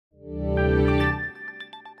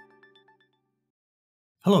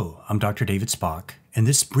Hello, I'm Dr. David Spach. In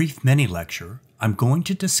this brief mini-lecture, I'm going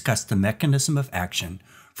to discuss the mechanism of action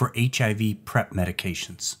for HIV PrEP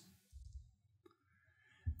medications.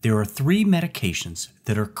 There are three medications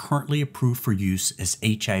that are currently approved for use as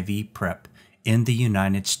HIV PrEP in the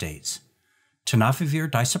United States: tenofovir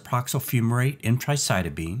disoproxil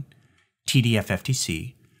fumarate-emtricitabine,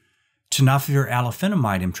 TDF-FTC, tenofovir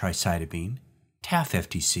alafenamide-emtricitabine,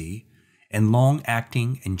 TAF-FTC, and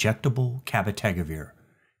long-acting injectable cabotegravir,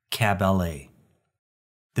 CAB-LA.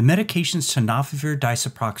 The medications tenofovir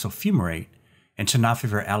disoproxil fumarate and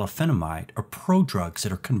tenofovir alafenamide are prodrugs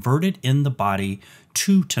that are converted in the body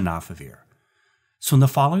to tenofovir. So in the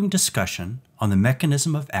following discussion on the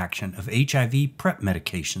mechanism of action of HIV PrEP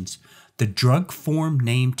medications, the drug form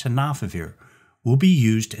named tenofovir will be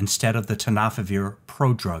used instead of the tenofovir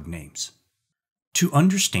prodrug names. To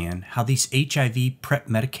understand how these HIV PrEP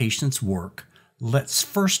medications work, let's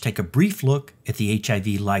first take a brief look at the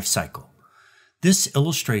HIV life cycle. This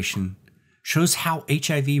illustration shows how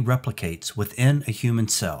HIV replicates within a human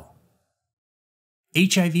cell.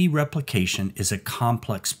 HIV replication is a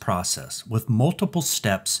complex process with multiple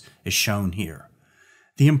steps as shown here.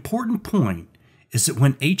 The important point is that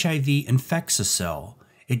when HIV infects a cell,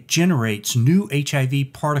 it generates new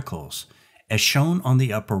HIV particles as shown on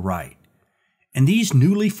the upper right, and these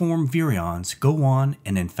newly formed virions go on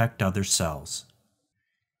and infect other cells.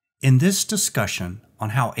 In this discussion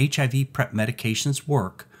on how HIV PrEP medications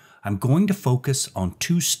work, I'm going to focus on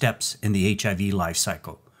two steps in the HIV life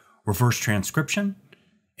cycle: reverse transcription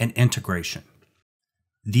and integration.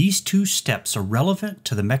 These two steps are relevant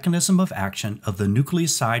to the mechanism of action of the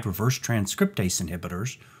nucleoside reverse transcriptase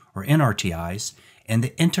inhibitors, or NRTIs, and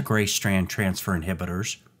the Integrase strand transfer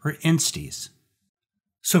inhibitors, or INSTIs.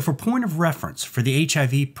 So for point of reference for the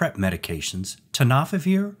HIV PrEP medications,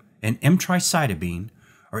 tenofovir and emtricitabine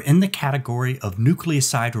are in the category of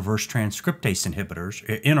nucleoside reverse transcriptase inhibitors,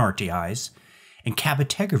 or NRTIs, and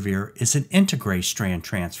cabotegravir is an integrase strand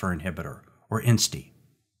transfer inhibitor, or INSTI.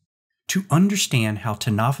 To understand how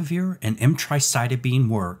tenofovir and emtricitabine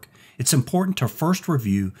work, it's important to first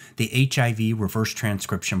review the HIV reverse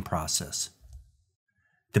transcription process.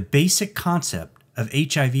 The basic concept of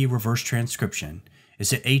HIV reverse transcription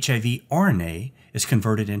is that HIV RNA is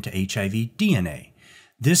converted into HIV DNA.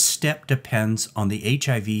 This step depends on the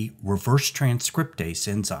HIV reverse transcriptase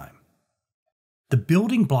enzyme. The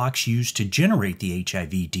building blocks used to generate the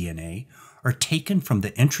HIV DNA are taken from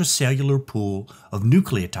the intracellular pool of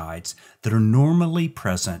nucleotides that are normally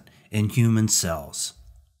present in human cells.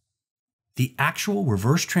 The actual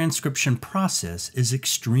reverse transcription process is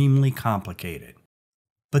extremely complicated,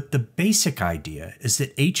 but the basic idea is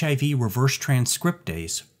that HIV reverse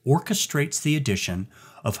transcriptase orchestrates the addition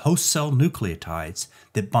of host cell nucleotides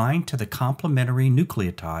that bind to the complementary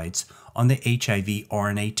nucleotides on the HIV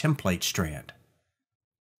RNA template strand.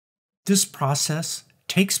 This process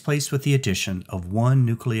takes place with the addition of one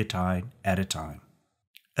nucleotide at a time,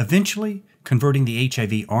 eventually converting the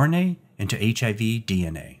HIV RNA into HIV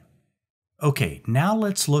DNA. Okay, now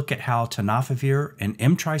let's look at how tenofovir and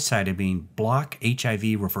emtricitabine block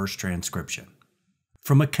HIV reverse transcription.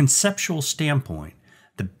 From a conceptual standpoint,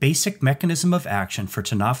 the basic mechanism of action for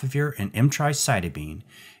tenofovir and emtricitabine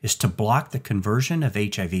is to block the conversion of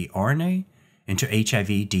HIV RNA into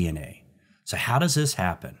HIV DNA. So how does this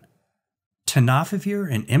happen?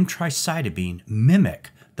 Tenofovir and emtricitabine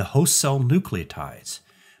mimic the host cell nucleotides,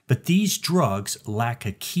 but these drugs lack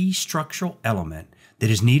a key structural element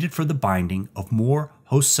that is needed for the binding of more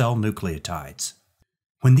host cell nucleotides.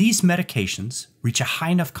 When these medications reach a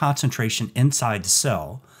high enough concentration inside the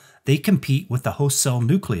cell, they compete with the host cell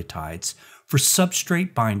nucleotides for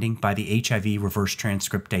substrate binding by the HIV reverse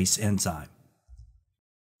transcriptase enzyme.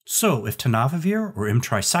 So if tenofovir or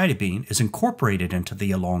emtricitabine is incorporated into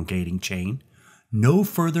the elongating chain, no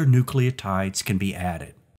further nucleotides can be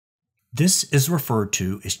added. This is referred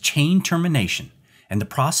to as chain termination, and the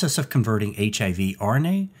process of converting HIV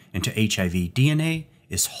RNA into HIV DNA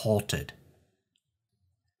is halted.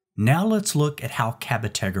 Now let's look at how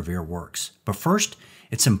cabotegravir works, but first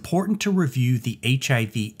it's important to review the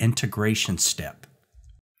HIV integration step.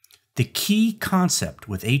 The key concept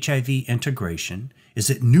with HIV integration is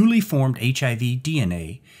that newly formed HIV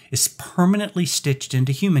DNA is permanently stitched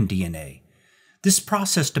into human DNA. This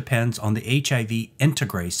process depends on the HIV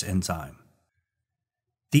integrase enzyme.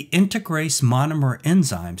 The integrase monomer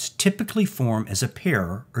enzymes typically form as a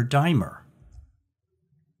pair or dimer.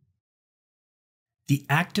 The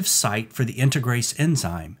active site for the integrase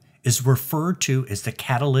enzyme is referred to as the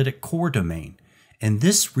catalytic core domain, and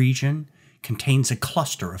this region contains a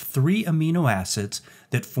cluster of 3 amino acids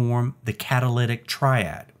that form the catalytic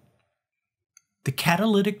triad. The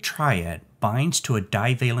catalytic triad binds to a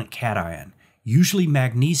divalent cation, usually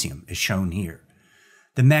magnesium, as shown here.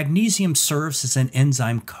 The magnesium serves as an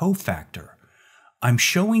enzyme cofactor. I'm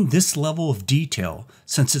showing this level of detail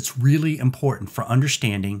since it's really important for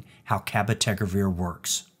understanding how cabotegravir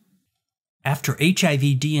works. After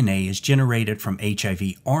HIV DNA is generated from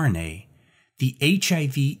HIV RNA, the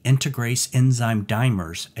HIV Integrase enzyme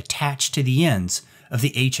dimers attach to the ends of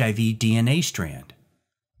the HIV DNA strand.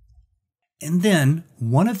 And then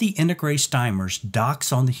one of the Integrase dimers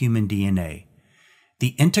docks on the human DNA.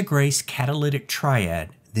 The Integrase catalytic triad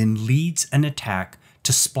then leads an attack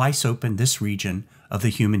to splice open this region of the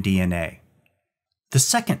human DNA. The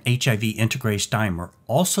second HIV integrase dimer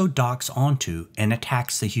also docks onto and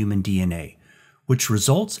attacks the human DNA, which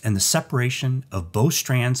results in the separation of both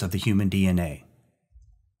strands of the human DNA.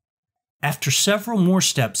 After several more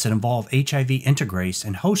steps that involve HIV integrase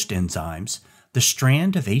and host enzymes, the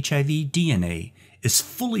strand of HIV DNA is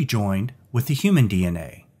fully joined with the human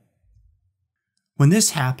DNA. When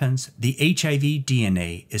this happens, the HIV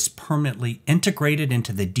DNA is permanently integrated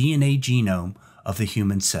into the DNA genome of the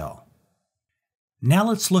human cell. Now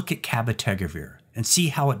let's look at cabotegravir and see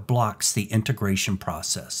how it blocks the integration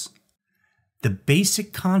process. The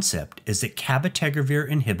basic concept is that cabotegravir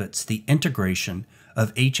inhibits the integration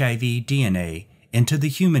of HIV DNA into the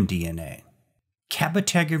human DNA.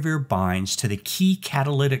 Cabotegravir binds to the key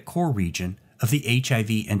catalytic core region of the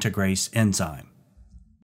HIV integrase enzyme.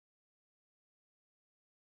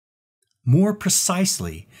 More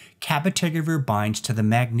precisely, cabotegravir binds to the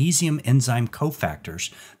magnesium enzyme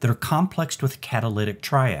cofactors that are complexed with the catalytic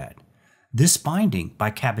triad. This binding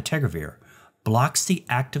by cabotegravir blocks the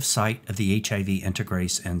active site of the HIV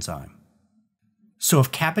integrase enzyme. So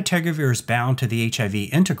if cabotegravir is bound to the HIV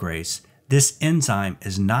integrase, this enzyme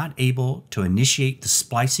is not able to initiate the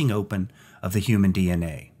splicing open of the human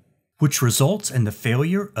DNA, which results in the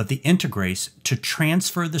failure of the integrase to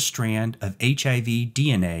transfer the strand of HIV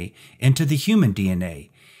DNA into the human DNA,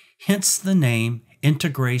 hence the name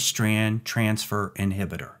integrase strand transfer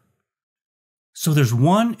inhibitor. So there's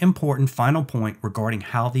one important final point regarding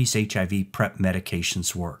how these HIV PrEP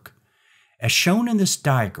medications work. As shown in this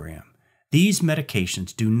diagram, these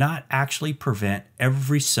medications do not actually prevent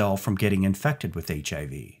every cell from getting infected with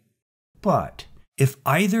HIV. But if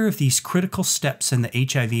either of these critical steps in the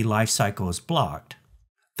HIV life cycle is blocked,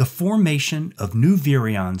 the formation of new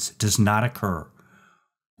virions does not occur,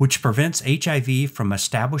 which prevents HIV from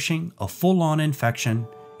establishing a full-on infection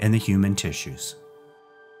in the human tissues.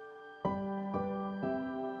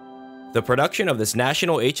 The production of this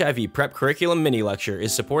National HIV PrEP Curriculum Mini-Lecture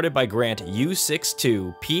is supported by Grant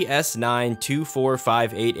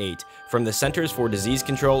U62PS924588 from the Centers for Disease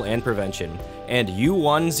Control and Prevention, and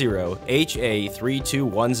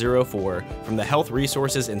U10HA32104 from the Health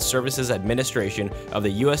Resources and Services Administration of the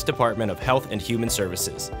U.S. Department of Health and Human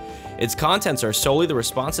Services. Its contents are solely the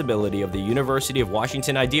responsibility of the University of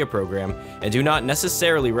Washington IDEA Program and do not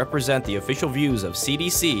necessarily represent the official views of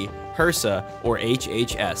CDC, HRSA, or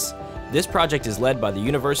HHS. This project is led by the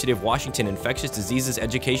University of Washington Infectious Diseases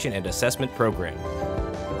Education and Assessment Program.